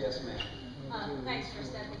questions? Yes, ma'am. Thanks for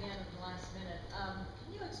stepping in at the last minute.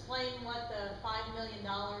 Can you explain what the $5 million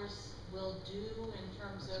will do in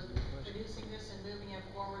terms of producing this and moving it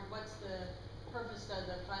forward? What's the purpose of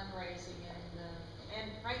the fundraising?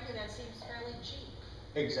 And frankly, that seems fairly cheap.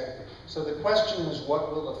 Exactly. So the question is,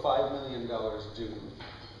 what will the $5 million do?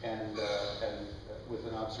 And with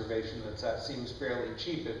an observation that seems fairly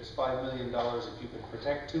cheap. It's $5 million. If you could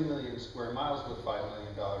protect 2 million square miles with $5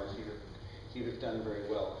 million, you'd have done very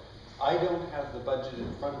well. I don't have the budget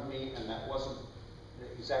in front of me, and that wasn't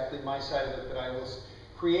exactly my side of it, but I was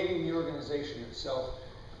creating the organization itself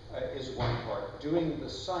is one part. Doing the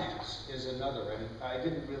science is another, and I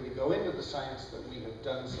didn't really go into the science that we have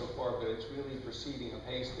done so far, but it's really proceeding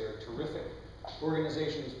apace. There are terrific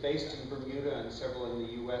organizations based in Bermuda and several in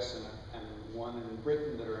the US and one in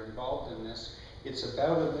Britain that are involved in this. It's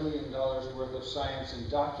about $1 million worth of science in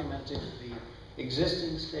documenting the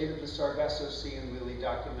existing state of the Sargasso Sea and really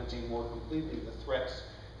documenting more completely the threats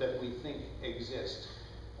that we think exist.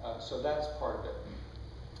 So that's part of it.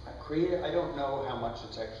 I don't know how much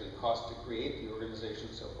it's actually cost to create the organization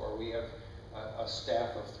so far. We have a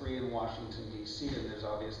staff of 3 in Washington, D.C., and there's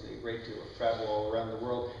obviously a great deal of travel all around the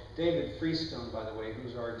world. David Freestone, by the way,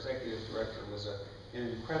 who's our executive director, was an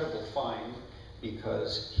incredible find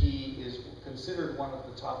because he is considered one of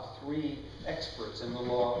the top 3 experts in the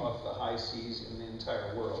law of the high seas in the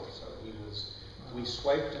entire world. So we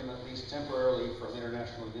swiped him at least temporarily from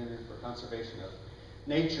International Union for Conservation of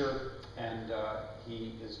Nature, and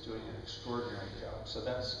he is doing an extraordinary job. So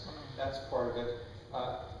that's part of it.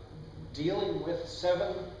 Dealing with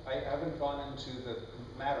 7, I haven't gone into the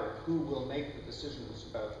matter of who will make the decisions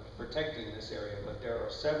about protecting this area, but there are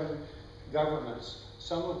 7 governments,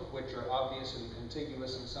 some of which are obvious and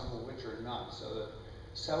contiguous and some of which are not. So that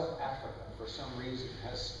South Africa, for some reason,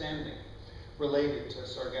 has standing related to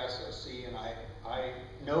Sargasso Sea, and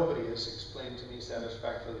nobody has explained to me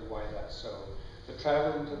satisfactorily why that's so. But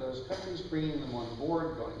traveling to those countries, bringing them on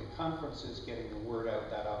board, going to conferences, getting the word out,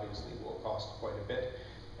 that obviously will cost quite a bit.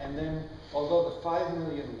 And then, although the $5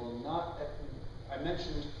 million will not, I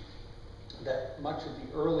mentioned that much of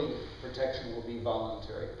the early protection will be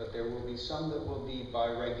voluntary, but there will be some that will be by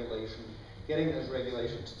regulation. getting those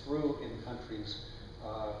regulations through in countries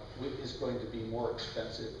is going to be more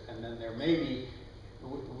expensive. And then there may be,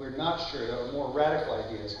 we're not sure, there are more radical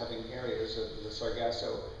ideas, having areas of the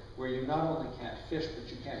Sargasso where you not only can't fish,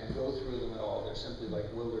 but you can't go through them at all. They're simply like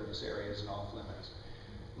wilderness areas and off limits.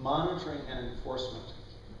 Monitoring and enforcement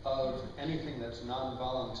of anything that's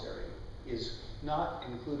non-voluntary is not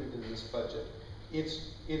included in this budget. It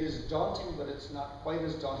is daunting, but it's not quite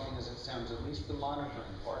as daunting as it sounds, at least the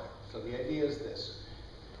monitoring part. So the idea is this,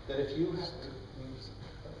 that if you have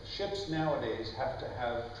ships nowadays have to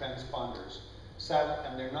have transponders,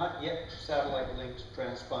 and they're not yet satellite-linked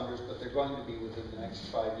transponders, but they're going to be within the next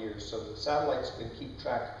 5 years, so that satellites can keep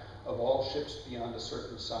track of all ships beyond a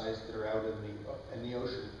certain size that are out in the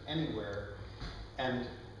ocean anywhere. And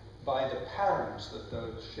by the patterns that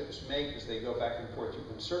those ships make as they go back and forth, you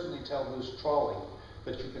can certainly tell who's trawling,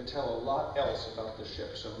 but you can tell a lot else about the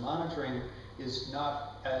ship. So monitoring is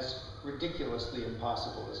not as ridiculously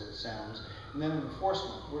impossible as it sounds. And then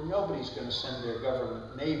enforcement, where nobody's going to send their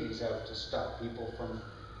government navies out to stop people from,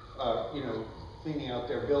 cleaning out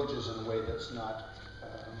their bilges in a way that's not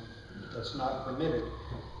permitted.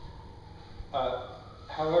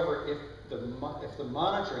 However, if the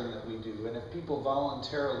monitoring that we do, and if people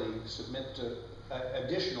voluntarily submit to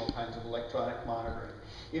additional kinds of electronic monitoring,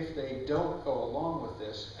 if they don't go along with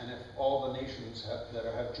this, and if all the nations that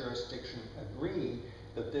have jurisdiction agree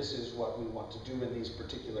that this is what we want to do in these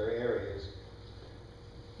particular areas,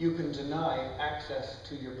 you can deny access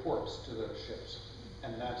to your ports to those ships.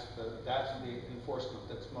 And that's the enforcement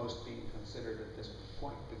that's most being considered at this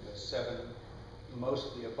point, because 7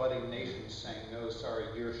 mostly abutting nations saying, no, sorry,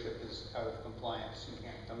 your ship is out of compliance, you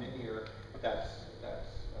can't come in here, that's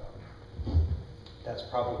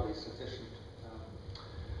probably sufficient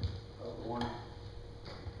warning.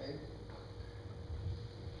 Okay.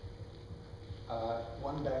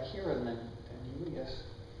 One back here, and you, yes,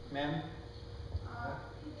 ma'am.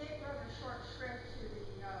 You gave rather short shrift to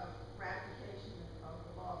the ratification of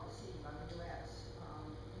the law of the sea by the U.S.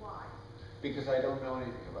 Why? Because I don't know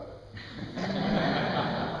anything about it.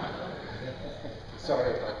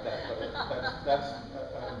 Sorry about that, but that's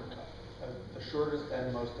the shortest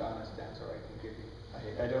and most honest answer I can give you.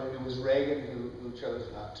 I don't. It was Reagan who chose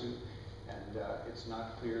not to, and it's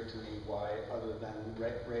not clear to me why, other than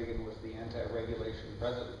Reagan was the anti-regulation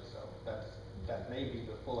president. So that may be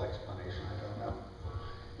the full explanation. I don't know.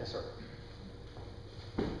 Yes, sir.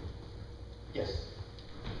 Yes.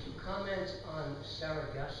 To comment on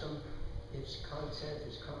Sargasso, its content,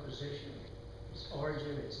 its composition, its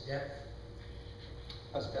origin, its depth?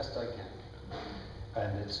 As best I can.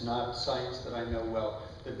 And it's not science that I know well.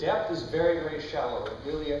 The depth is very, very shallow. It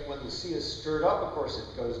really, when the sea is stirred up, of course,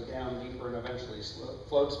 it goes down deeper and eventually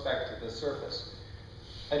floats back to the surface.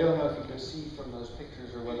 I don't know if you can see from those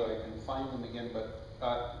pictures or whether I can find them again, but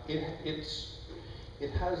it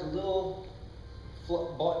has little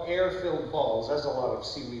air-filled balls, as a lot of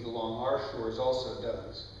seaweed along our shores also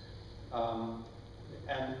does, and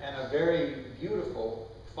a very beautiful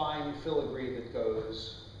fine filigree that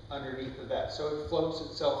goes underneath of that. So it floats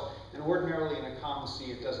itself, and ordinarily in a calm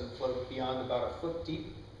sea it doesn't float beyond about a foot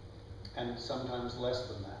deep, and sometimes less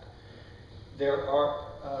than that. There are,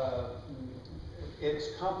 its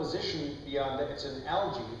composition beyond that, it's an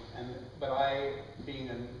algae, but I, being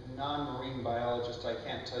a non-marine biologist, I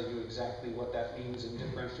can't tell you exactly what that means and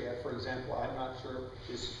differentiate. For example, I'm not sure,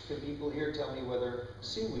 can people here tell me whether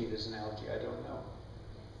seaweed is an algae? I don't know.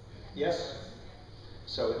 Yes?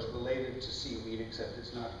 So it's related to seaweed, except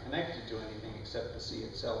it's not connected to anything except the sea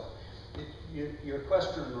itself. Your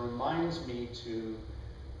question reminds me to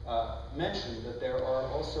mention that there are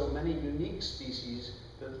also many unique species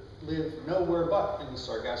that live nowhere but in the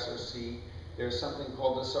Sargasso Sea. There's something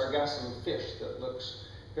called the Sargassum fish that looks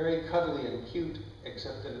very cuddly and cute,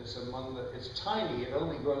 except that it's tiny. It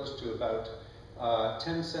only grows to about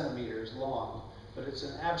 10 centimeters long, but it's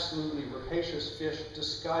an absolutely rapacious fish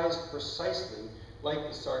disguised precisely like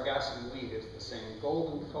the Sargassum weed. It's the same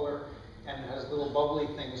golden color, and it has little bubbly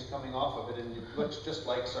things coming off of it, and it looks just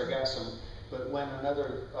like Sargassum, but when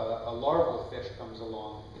a larval fish comes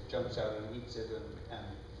along, it jumps out and eats it, and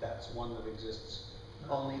that's one that exists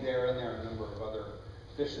only there, and there are a number of other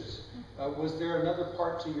fishes. Was there another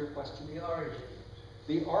part to your question? The origin.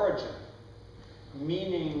 The origin,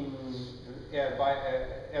 meaning by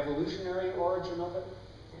evolutionary origin of it?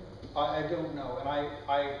 Yeah. I don't know, and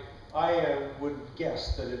I would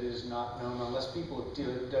guess that it is not known unless people have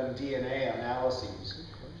done DNA analyses,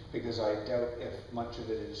 because I doubt if much of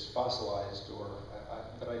it is fossilized,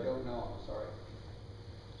 but I don't know, I'm sorry.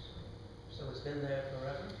 So it's been there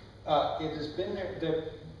forever? It has been there.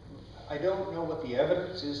 I don't know what the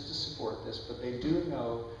evidence is to support this, but they do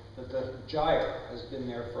know that the gyre has been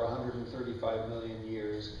there for 135 million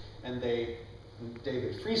years, and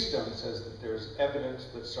David Freestone says that there's evidence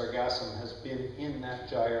that Sargassum has been in that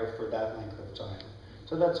gyre for that length of time.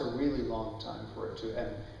 So that's a really long time for it to,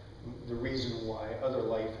 and the reason why other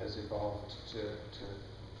life has evolved to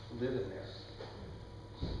live in there.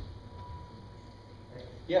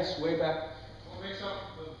 Yes, way back. What makes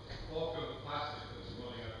up the bulk of the plastic that's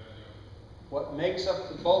floating out in the ocean? What makes up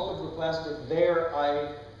the bulk of the plastic there,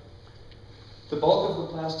 the bulk of the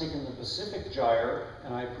plastic in the Pacific gyre,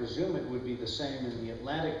 and I presume it would be the same in the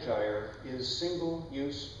Atlantic gyre, is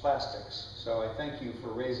single-use plastics. So I thank you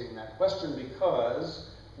for raising that question, because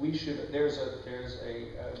there's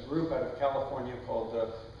a group out of California called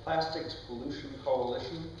the Plastics Pollution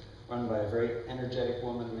Coalition, run by a very energetic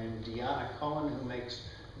woman named Deanna Cohen, who makes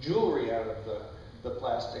jewelry out of the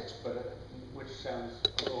plastics, which sounds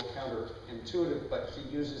a little counterintuitive, but she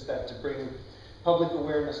uses that to bring public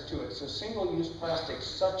awareness to it. So single-use plastics,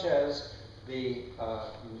 such as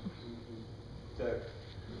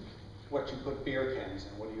what you put beer cans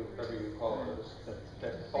in, whatever you call those,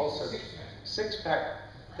 that also six-pack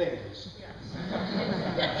things.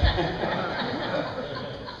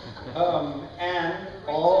 And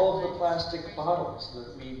all of the plastic bottles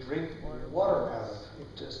that we drink water out of.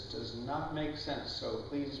 It just does not make sense. So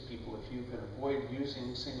please, people, if you can avoid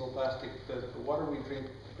using single plastic, the water we drink,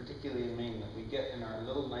 particularly in Maine, that we get in our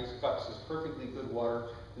little nice cups is perfectly good water,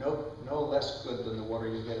 no less good than the water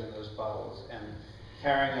you get in those bottles. And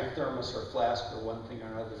carrying a thermos or flask or one thing or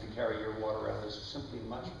another to carry your water out is simply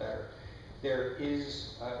much better. There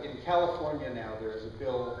is, in California now, there is a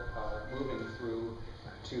bill moving through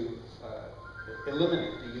to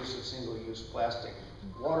eliminate the use of single-use plastic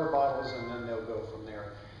water bottles, and then they'll go from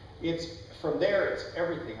there. From there, it's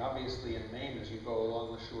everything. Obviously, in Maine, as you go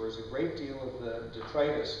along the shores, a great deal of the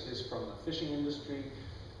detritus is from the fishing industry.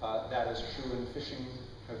 That is true in fishing.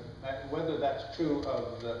 Whether that's true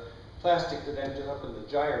of the plastic that ended up in the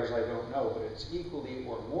gyres, I don't know, but it's equally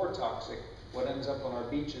or more toxic. What ends up on our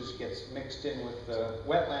beaches gets mixed in with the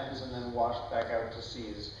wetlands and then washed back out to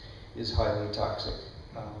sea is highly toxic.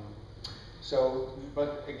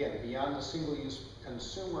 But again, beyond the single-use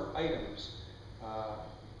consumer items,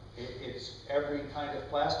 it's every kind of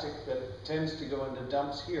plastic that tends to go into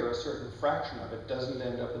dumps here. A certain fraction of it doesn't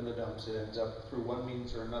end up in the dumps. It ends up through one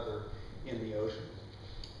means or another in the ocean.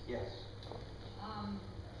 Yes?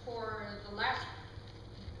 For the last,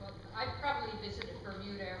 well, I've probably visited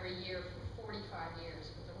Bermuda every year for 45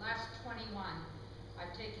 years. For the last 21,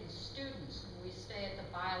 I've taken students, and we stay at the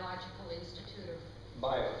Biological Institute of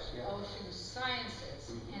Ocean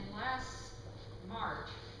Sciences. And last March,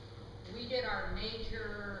 we did our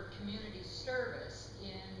major community service in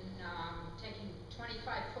taking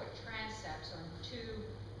 25-foot transepts on 2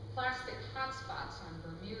 plastic hotspots on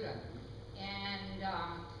Bermuda, and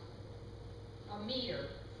a meter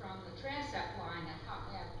from the transept line at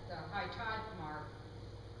the high tide mark.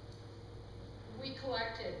 We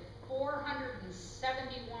collected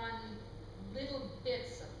 471 little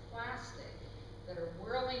bits of plastic that are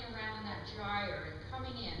whirling around that gyre and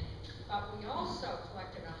coming in. But we also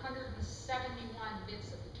collected 171 bits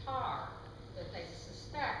of tar that they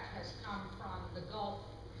suspect has come from the Gulf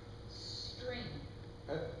Stream.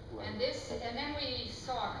 And then we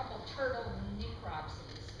saw a couple turtle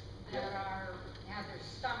necropsies that have their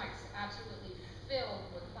stomachs absolutely filled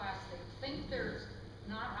with plastic, think they're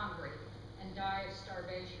not hungry, and die of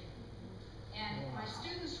starvation. And my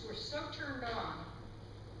students were so turned on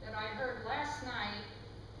that I heard last night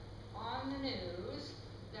on the news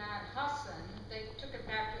that Hassan, they took it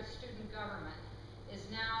back to student government, is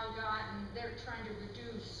now they're trying to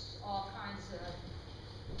reduce all kinds of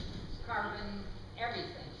carbon,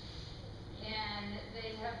 everything. And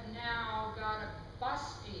they have now got a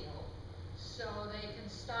bus deal so they can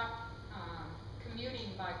stop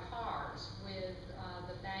commuting by cars with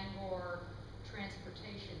the Bangor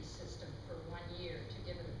transportation system for 1 year to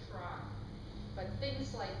give it a try. But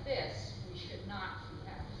things like this, we should not be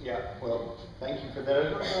having. Yeah, well, thank you for that. I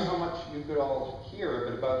don't know how much you could all hear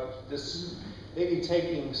of it about this, maybe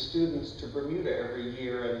taking students to Bermuda every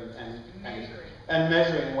year and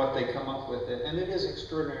measuring what they come up with. And it is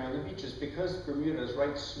extraordinary on the beaches because Bermuda is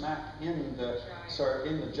right smack in the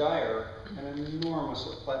gyre, an enormous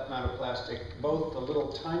amount of plastic. Both the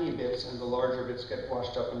little tiny bits and the larger bits get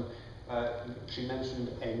washed up. And she mentioned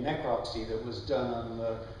a necropsy that was done on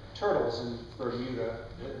the turtles in Bermuda.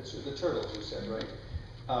 The turtles, you said, right?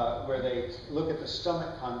 Where they look at the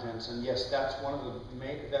stomach contents, and yes, that's one of the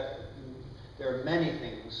There are many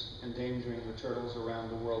things endangering the turtles around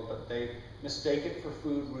the world, but they mistake it for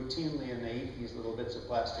food routinely, and they eat these little bits of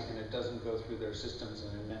plastic, and it doesn't go through their systems,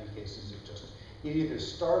 and in many cases it either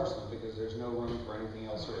starves them because there's no room for anything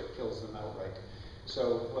else, or it kills them outright.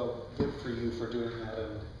 So, well, good for you for doing that,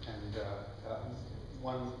 and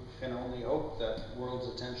one can only hope that the world's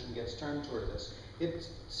attention gets turned toward this. It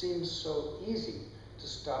seems so easy to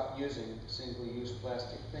stop using single-use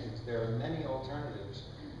plastic things. There are many alternatives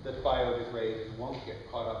that biodegrade and won't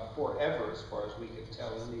get caught up forever, as far as we can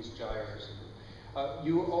tell, in these gyres.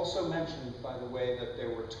 You also mentioned, by the way, that there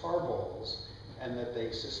were tar balls, and that they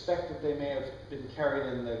suspected they may have been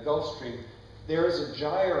carried in the Gulf Stream. There is a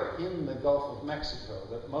gyre in the Gulf of Mexico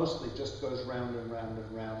that mostly just goes round and round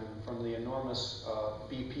and round, and from the enormous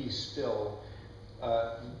BP spill,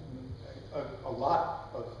 a lot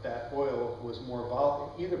of that oil was more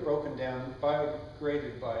volatile, either broken down,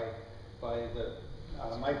 biodegraded by the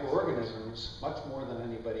microorganisms, much more than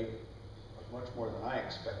I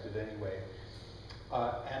expected anyway.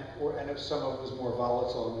 And if some of it was more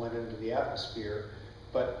volatile and went into the atmosphere,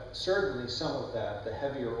 but certainly some of that, the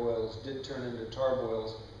heavier oils, did turn into tar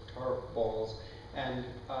balls, and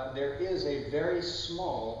there is a very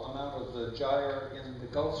small amount of the gyre in the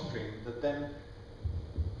Gulf Stream that then,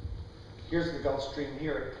 here's the Gulf Stream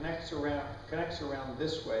here, it connects around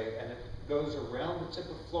this way, and it goes around the tip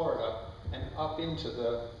of Florida and up into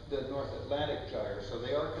the North Atlantic gyre. So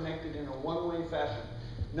they are connected in a one-way fashion.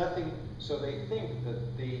 Nothing, so they think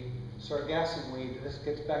that the Sargasso weed, this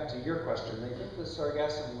gets back to your question, they think the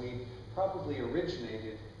Sargasso weed probably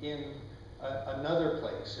originated in another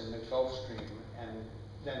place in the Gulf Stream and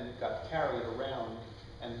then got carried around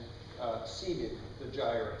and seeded the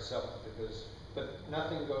gyre itself, but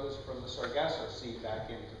nothing goes from the Sargasso Sea back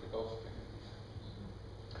into the Gulf Stream.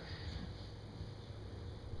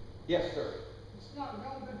 Yes, sir. It's not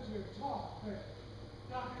relevant to your talk, but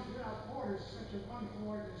Doctors Without Borders is such a wonderful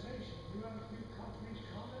organization. Do you have a few comments?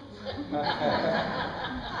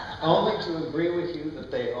 Only to agree with you that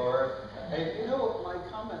they are. And you know what my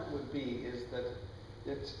comment would be is that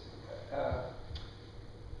it's,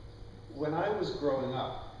 when I was growing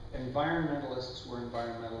up, environmentalists were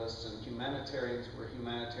environmentalists and humanitarians were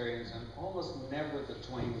humanitarians, and almost never the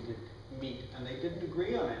twain did meet, and they didn't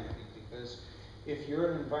agree on anything, because if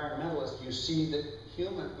you're an environmentalist, you see that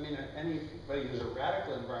anybody who's a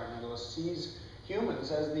radical environmentalist sees humans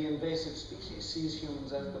as the invasive species, sees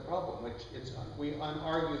humans as the problem, which we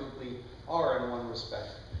unarguably are in one respect.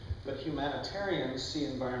 But humanitarians see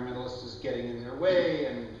environmentalists as getting in their way,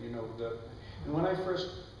 and and when I first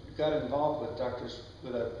got involved with Doctors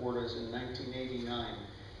Without Borders in 1989,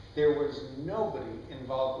 there was nobody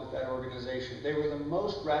involved with that organization. They were the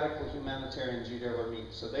most radical humanitarians you'd ever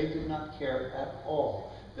meet, so they did not care at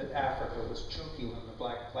all that Africa was choking on the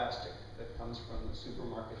black plastic that comes from the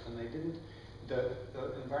supermarkets, and they didn't, the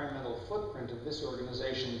environmental footprint of this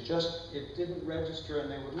organization it didn't register,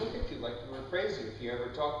 and they would look at you like you were crazy if you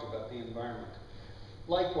ever talked about the environment.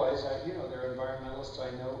 Likewise, there are environmentalists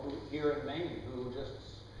I know here in Maine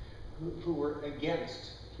who were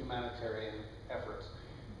against humanitarian efforts.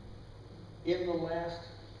 In the last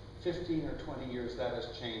 15 or 20 years, that has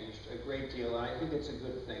changed a great deal, and I think it's a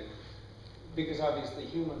good thing, because obviously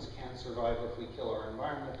humans can't survive if we kill our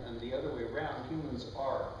environment, and the other way around, humans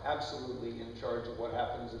are absolutely in charge of what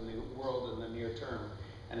happens in the world in the near term.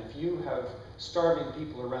 And if you have starving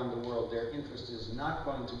people around the world, their interest is not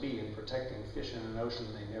going to be in protecting fish in an ocean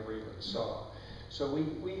they never even saw. So we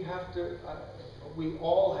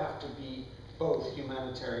all have to be both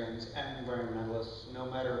humanitarians and environmentalists. No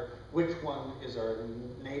matter which one is our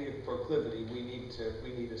native proclivity, we need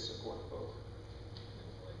to support both.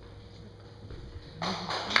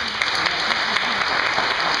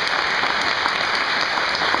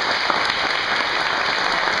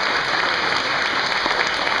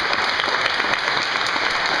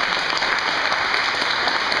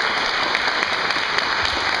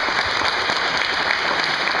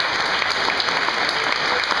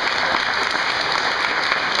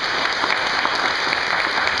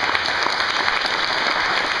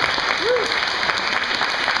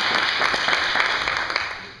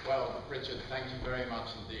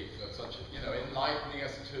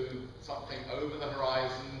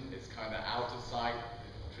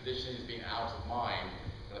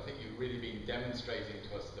 Demonstrating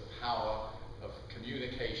to us the power of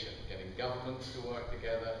communication, getting governments to work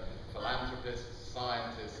together, philanthropists,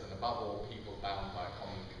 scientists, and above all, people bound by a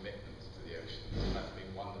common commitment to the oceans. That's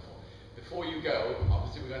been wonderful. Before you go,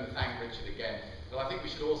 obviously we're going to thank Richard again, but I think we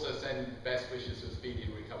should also send best wishes for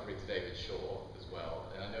speedy recovery to David Shaw as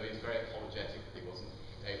well. And I know he's very apologetic that he wasn't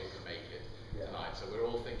able to make it tonight, so we're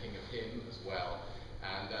all thinking of him as well.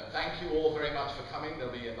 thank you all very much for coming.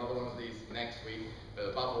 There'll be another one of these next week. But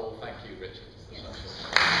above all, thank you, Richard.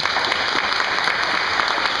 Yes.